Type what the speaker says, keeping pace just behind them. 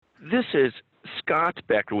This is Scott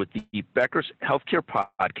Becker with the Becker's Healthcare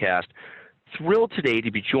Podcast. Thrilled today to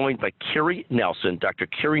be joined by Carrie Nelson, Dr.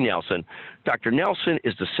 Carrie Nelson. Dr. Nelson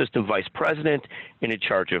is the System Vice President and in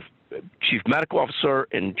charge of Chief Medical Officer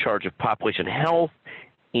in charge of Population Health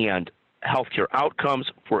and Healthcare Outcomes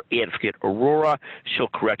for Advocate Aurora. She'll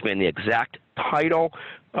correct me on the exact title.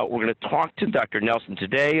 We're going to talk to Dr. Nelson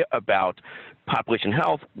today about population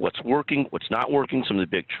health, what's working, what's not working, some of the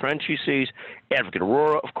big trends she sees. Advocate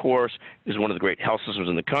Aurora, of course, is one of the great health systems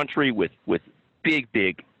in the country with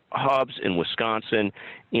big hubs in Wisconsin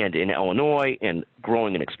and in Illinois and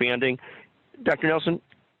growing and expanding. Dr. Nelson,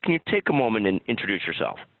 can you take a moment and introduce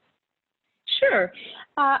yourself? Sure.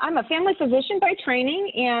 I'm a family physician by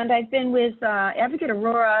training, and I've been with Advocate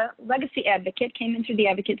Aurora, Legacy Advocate, came in through the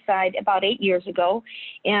Advocate side about 8 years ago,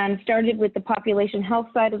 and started with the population health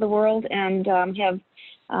side of the world, and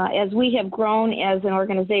as we have grown as an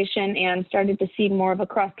organization and started to see more of a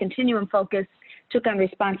cross-continuum focus, took on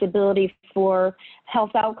responsibility for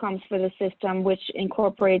health outcomes for the system, which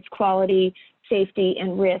incorporates quality, safety,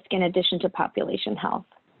 and risk in addition to population health.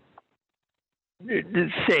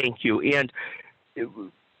 Thank you. And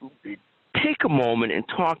take a moment and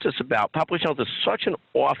talk to us about population health is such an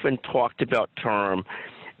often talked about term.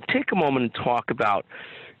 Take a moment and talk about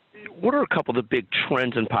what are a couple of the big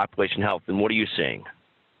trends in population health and what are you seeing?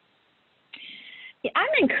 Yeah,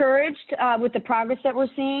 I'm encouraged with the progress that we're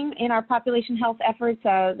seeing in our population health efforts.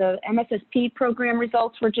 The MSSP program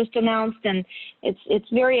results were just announced, and it's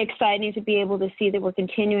very exciting to be able to see that we're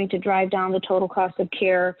continuing to drive down the total cost of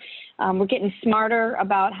care. We're getting smarter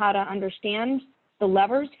about how to understand the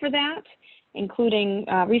levers for that, including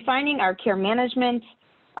refining our care management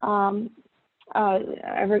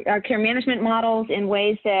models in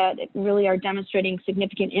ways that really are demonstrating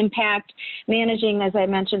significant impact, managing, as I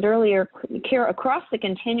mentioned earlier, care across the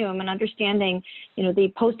continuum and understanding,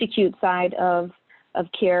 the post-acute side of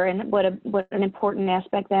care and what an important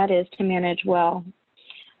aspect that is to manage well.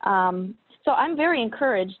 So I'm very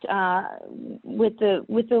encouraged with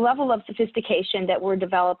the level of sophistication that we're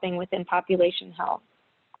developing within population health.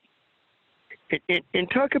 And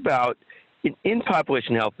talk about in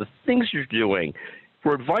population health, the things you're doing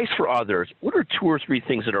for advice for others. What are 2 or 3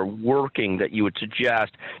 things that are working that you would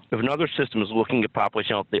suggest if another system is looking at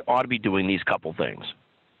population health, they ought to be doing these couple things?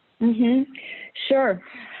 Sure.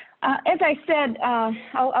 As I said,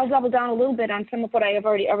 I'll double down a little bit on some of what I have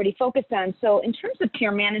already focused on. So in terms of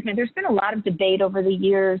care management, there's been a lot of debate over the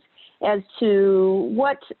years as to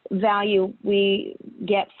what value we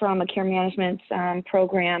get from a care management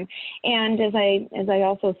program. And as I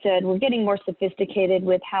also said, we're getting more sophisticated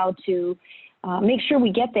with how to make sure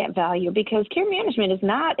we get that value, because care management is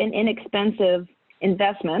not an inexpensive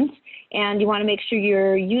investment, and you want to make sure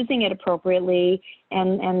you're using it appropriately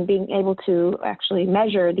and being able to actually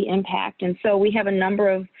measure the impact. And so we have a number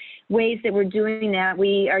of ways that we're doing that.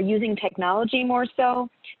 We are using technology more so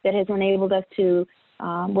that has enabled us to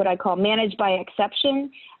what I call manage by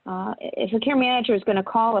exception. If a care manager is going to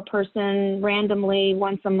call a person randomly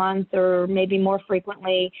once a month or maybe more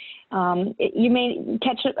frequently, you may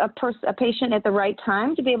catch a patient at the right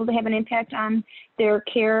time to be able to have an impact on their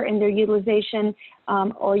care and their utilization,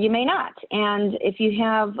 or you may not. And if you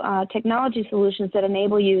have technology solutions that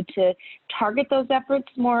enable you to target those efforts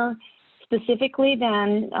more specifically,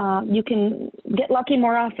 then you can get lucky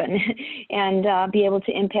more often and be able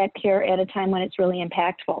to impact care at a time when it's really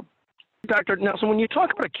impactful. Dr. Nelson, when you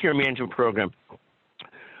talk about a care management program,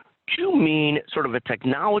 do you mean sort of a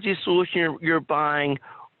technology solution you're buying,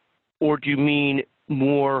 or do you mean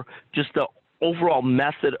more just the overall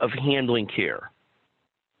method of handling care?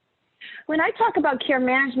 When I talk about care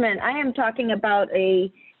management, I am talking about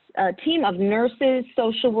a team of nurses,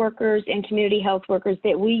 social workers, and community health workers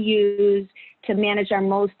that we use to manage our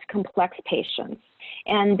most complex patients.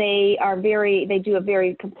 And they do a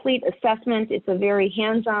very complete assessment. It's a very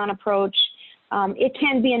hands-on approach. It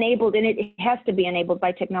can be enabled, and it has to be enabled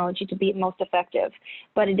by technology to be most effective.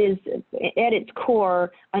 But it is, at its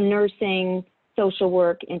core, a nursing social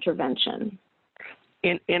work intervention.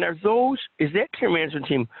 And is that care management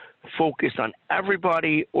team focused on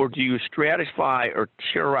everybody, or do you stratify or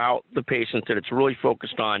tier out the patients that it's really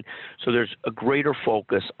focused on so there's a greater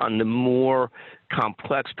focus on the more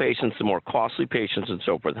complex patients, the more costly patients, and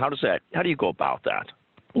so forth? How do you go about that?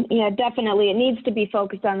 Yeah, definitely. It needs to be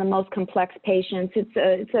focused on the most complex patients.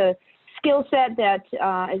 It's a skill set that,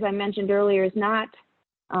 as I mentioned earlier, is not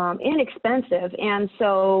inexpensive. And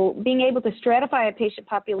so being able to stratify a patient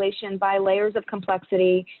population by layers of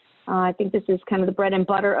complexity, I think this is kind of the bread and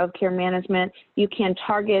butter of care management. You can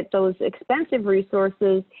target those expensive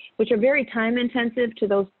resources, which are very time intensive, to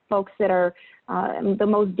those folks that are the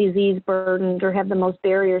most disease burdened or have the most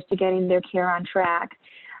barriers to getting their care on track.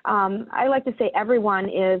 I like to say everyone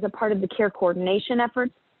is a part of the care coordination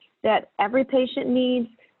efforts that every patient needs,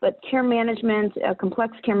 but care management, a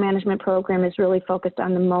complex care management program is really focused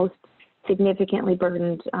on the most significantly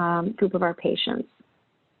burdened group of our patients.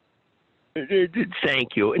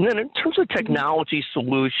 Thank you. And then in terms of technology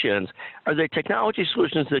solutions, are there technology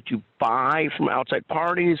solutions that you buy from outside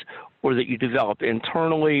parties or that you develop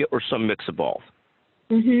internally or some mix of both?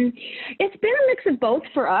 It's been a mix of both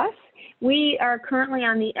for us. We are currently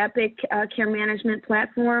on the Epic care management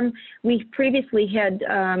platform. We previously had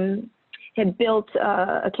built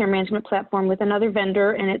a care management platform with another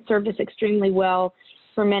vendor, and it served us extremely well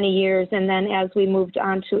for many years. And then as we moved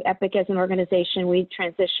on to Epic as an organization, we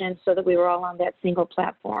transitioned so that we were all on that single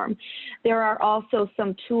platform. There are also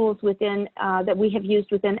some tools within that we have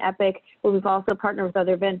used within Epic, but we've also partnered with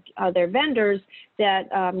other vendors that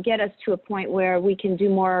get us to a point where we can do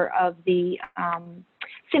more of the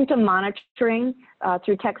symptom monitoring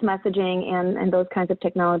through text messaging and those kinds of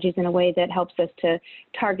technologies in a way that helps us to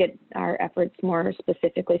target our efforts more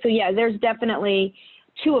specifically. So yeah, there's definitely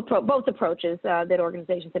both approaches that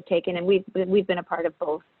organizations have taken, and we've been a part of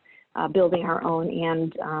both, building our own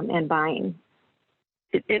and buying.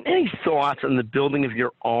 And any thoughts on the building of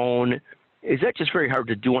your own? Is that just very hard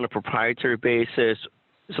to do on a proprietary basis?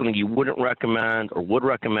 Something you wouldn't recommend or would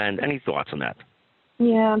recommend? Any thoughts on that?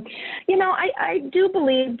 Yeah, I do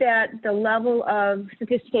believe that the level of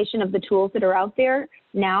sophistication of the tools that are out there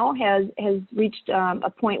now has reached a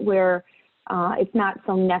point where it's not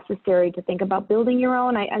so necessary to think about building your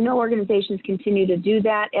own. I know organizations continue to do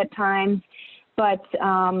that at times, but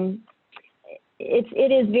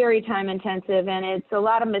it is very time intensive, and it's a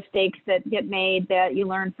lot of mistakes that get made that you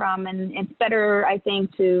learn from, and it's better, I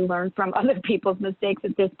think, to learn from other people's mistakes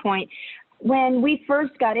at this point. When we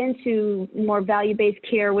first got into more value-based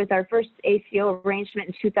care with our first ACO arrangement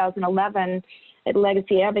in 2011 at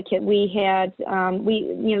Legacy Advocate, we had,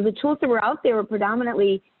 the tools that were out there were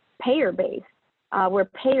predominantly payer-based, where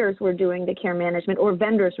payers were doing the care management or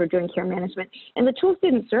vendors were doing care management, and the tools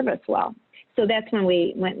didn't serve us well. So that's when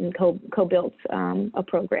we went and co-built a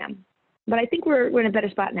program. But I think we're in a better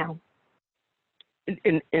spot now.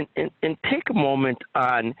 And take a moment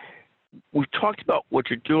on, we've talked about what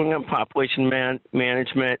you're doing on population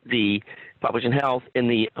management, the population health,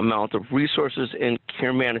 and the amount of resources in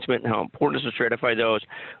care management and how important it is to stratify those,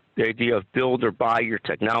 the idea of build or buy your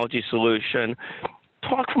technology solution.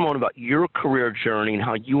 Talk for a moment about your career journey and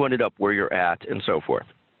how you ended up where you're at and so forth.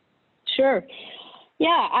 Sure.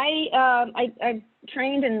 Yeah, I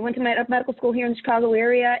trained and went to medical school here in the Chicago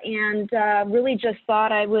area, and really just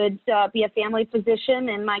thought I would be a family physician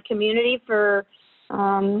in my community for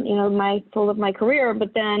my full of my career.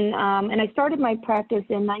 But then, and I started my practice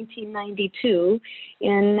in 1992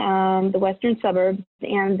 in the western suburbs,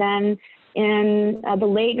 and then in the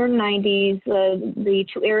later 90s, the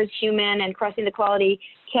Two Errors Human and Crossing the Quality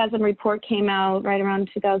Chasm report came out right around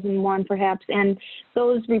 2001, perhaps, and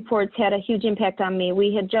those reports had a huge impact on me.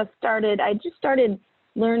 I just started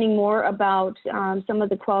learning more about some of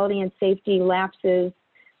the quality and safety lapses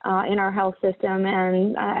in our health system,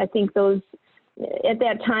 and I think at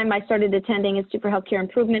that time, I started attending Institute for Healthcare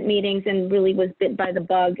Improvement meetings and really was bit by the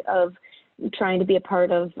bug of trying to be a part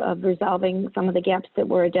of resolving some of the gaps that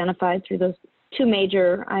were identified through those two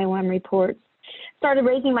major IOM reports. Started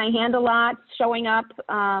raising my hand a lot, showing up,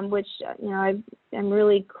 which I'm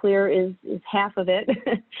really clear is half of it,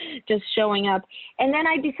 just showing up. And then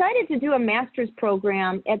I decided to do a master's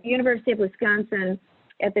program at the University of Wisconsin.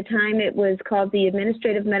 At the time, it was called the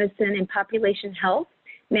Administrative Medicine and Population Health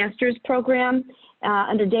master's program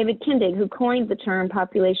under David Kindig, who coined the term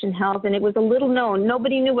population health, and it was a little known.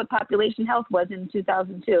 Nobody knew what population health was in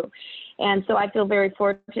 2002. And so I feel very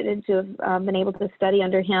fortunate to have been able to study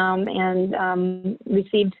under him and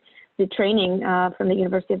received the training from the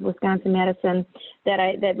University of Wisconsin-Madison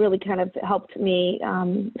that really kind of helped me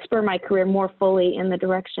spur my career more fully in the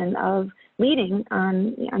direction of leading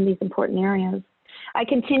on these important areas. I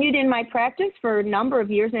continued in my practice for a number of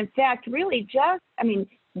years. In fact, really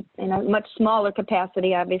in a much smaller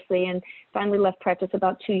capacity, obviously, and finally left practice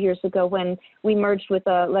about 2 years ago when we merged with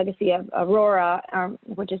a Legacy of Aurora,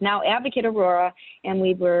 which is now Advocate Aurora, and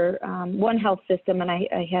we were one health system, and I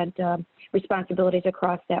had responsibilities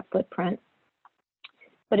across that footprint.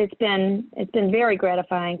 But it's been very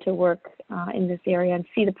gratifying to work in this area and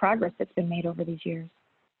see the progress that's been made over these years.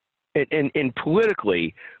 And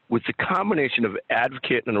politically, with the combination of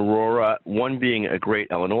Advocate and Aurora, one being a great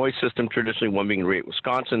Illinois system traditionally, one being a great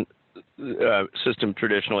Wisconsin system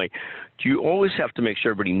traditionally, do you always have to make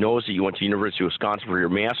sure everybody knows that you went to University of Wisconsin for your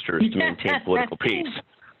master's to maintain political peace?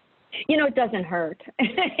 It doesn't hurt.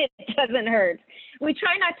 It doesn't hurt. We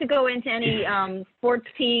try not to go into any sports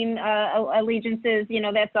team allegiances.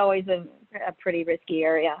 That's always a pretty risky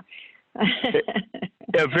area.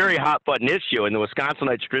 A very hot button issue, and the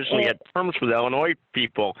Wisconsinites traditionally had terms with Illinois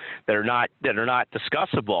people that are not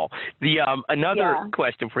discussable. Another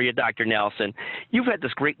question for you, Dr. Nelson. You've had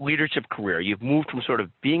this great leadership career. You've moved from sort of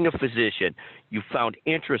being a physician. You found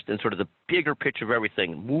interest in sort of the bigger picture of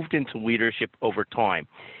everything, moved into leadership over time.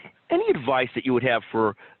 Any advice that you would have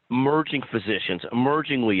for emerging physicians,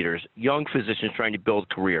 emerging leaders, young physicians trying to build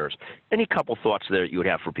careers? Any couple thoughts there that you would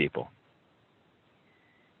have for people?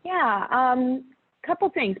 Yeah, couple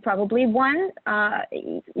things probably. One,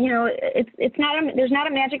 it's not there's not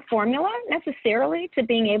a magic formula necessarily to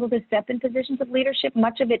being able to step in positions of leadership.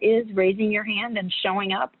 Much of it is raising your hand and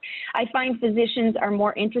showing up. I find physicians are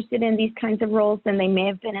more interested in these kinds of roles than they may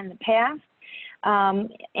have been in the past.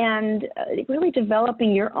 And really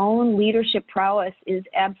developing your own leadership prowess is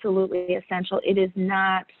absolutely essential. It is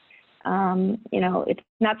not, it's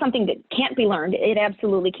not something that can't be learned. It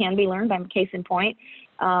absolutely can be learned. I'm a case in point.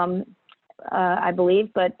 I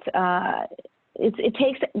believe, but it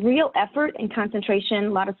takes real effort and concentration,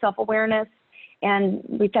 a lot of self-awareness, and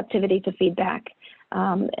receptivity to feedback.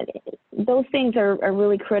 Those things are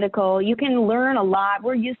really critical. You can learn a lot.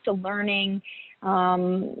 We're used to learning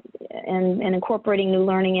and incorporating new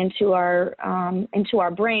learning into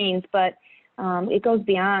our brains, but it goes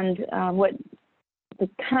beyond what the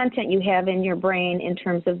content you have in your brain in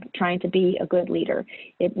terms of trying to be a good leader.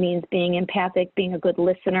 It means being empathic, being a good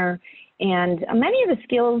listener, and many of the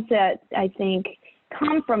skills that I think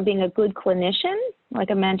come from being a good clinician, like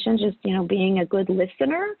I mentioned, just being a good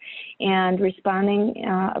listener and responding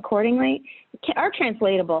accordingly, are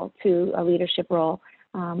translatable to a leadership role.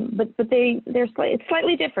 But it's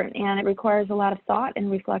slightly different, and it requires a lot of thought and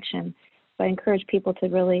reflection. So I encourage people to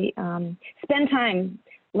really spend time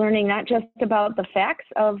learning not just about the facts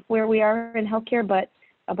of where we are in healthcare, but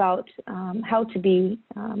about how to be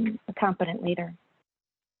a competent leader.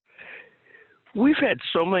 We've had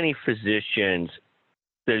so many physicians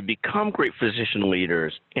that have become great physician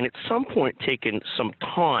leaders, and at some point taken some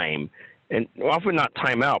time, and often not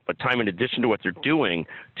time out, but time in addition to what they're doing,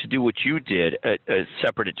 to do what you did, a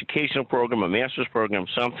separate educational program, a master's program,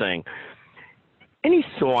 something. Any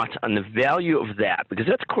thoughts on the value of that? Because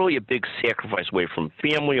that's clearly a big sacrifice away from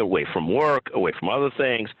family, away from work, away from other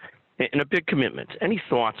things, and a big commitment. Any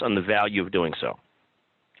thoughts on the value of doing so?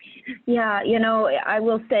 Yeah, I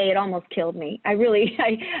will say it almost killed me. I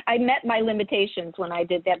met my limitations when I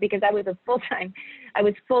did that, because I was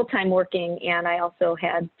full-time working, and I also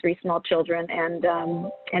had 3 small children and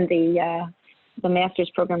the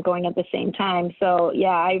master's program going at the same time. So yeah,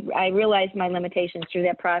 I realized my limitations through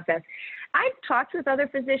that process. I've talked with other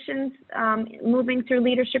physicians moving through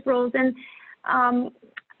leadership roles, and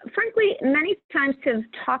frankly, many times have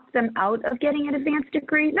talked them out of getting an advanced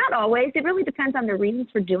degree. Not always. It really depends on their reasons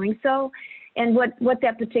for doing so and what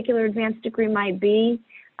that particular advanced degree might be.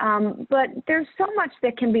 But there's so much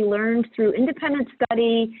that can be learned through independent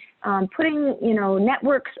study, putting,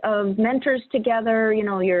 networks of mentors together,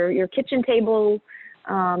 your kitchen table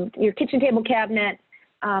cabinet.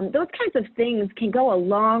 Those kinds of things can go a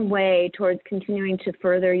long way towards continuing to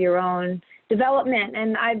further your own development.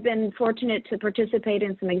 And I've been fortunate to participate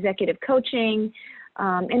in some executive coaching,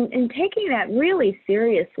 and taking that really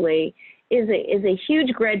seriously is a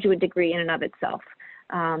huge graduate degree in and of itself.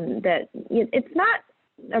 That it's not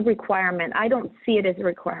a requirement. I don't see it as a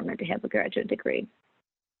requirement to have a graduate degree.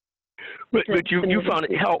 But you found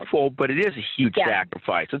it helpful, but it is a huge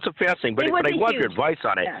sacrifice. It's a fascinating, but I love your advice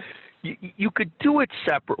on it. Yes. You could do it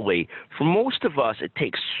separately. For most of us, it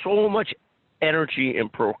takes so much energy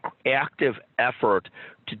and proactive effort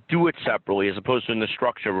to do it separately as opposed to in the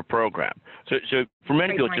structure of a program. So for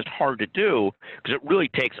many people, it's just hard to do because it really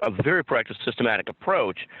takes a very practiced, systematic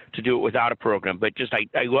approach to do it without a program. But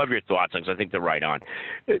I love your thoughts because I think they're right on.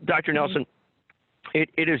 Dr. Nelson,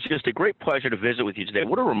 it is just a great pleasure to visit with you today.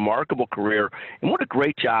 What a remarkable career, and what a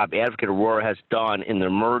great job Advocate Aurora has done in the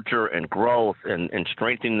merger and growth and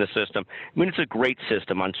strengthening the system. I mean, it's a great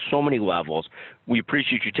system on so many levels. We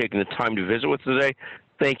appreciate you taking the time to visit with us today.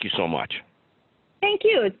 Thank you so much. Thank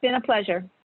you. It's been a pleasure.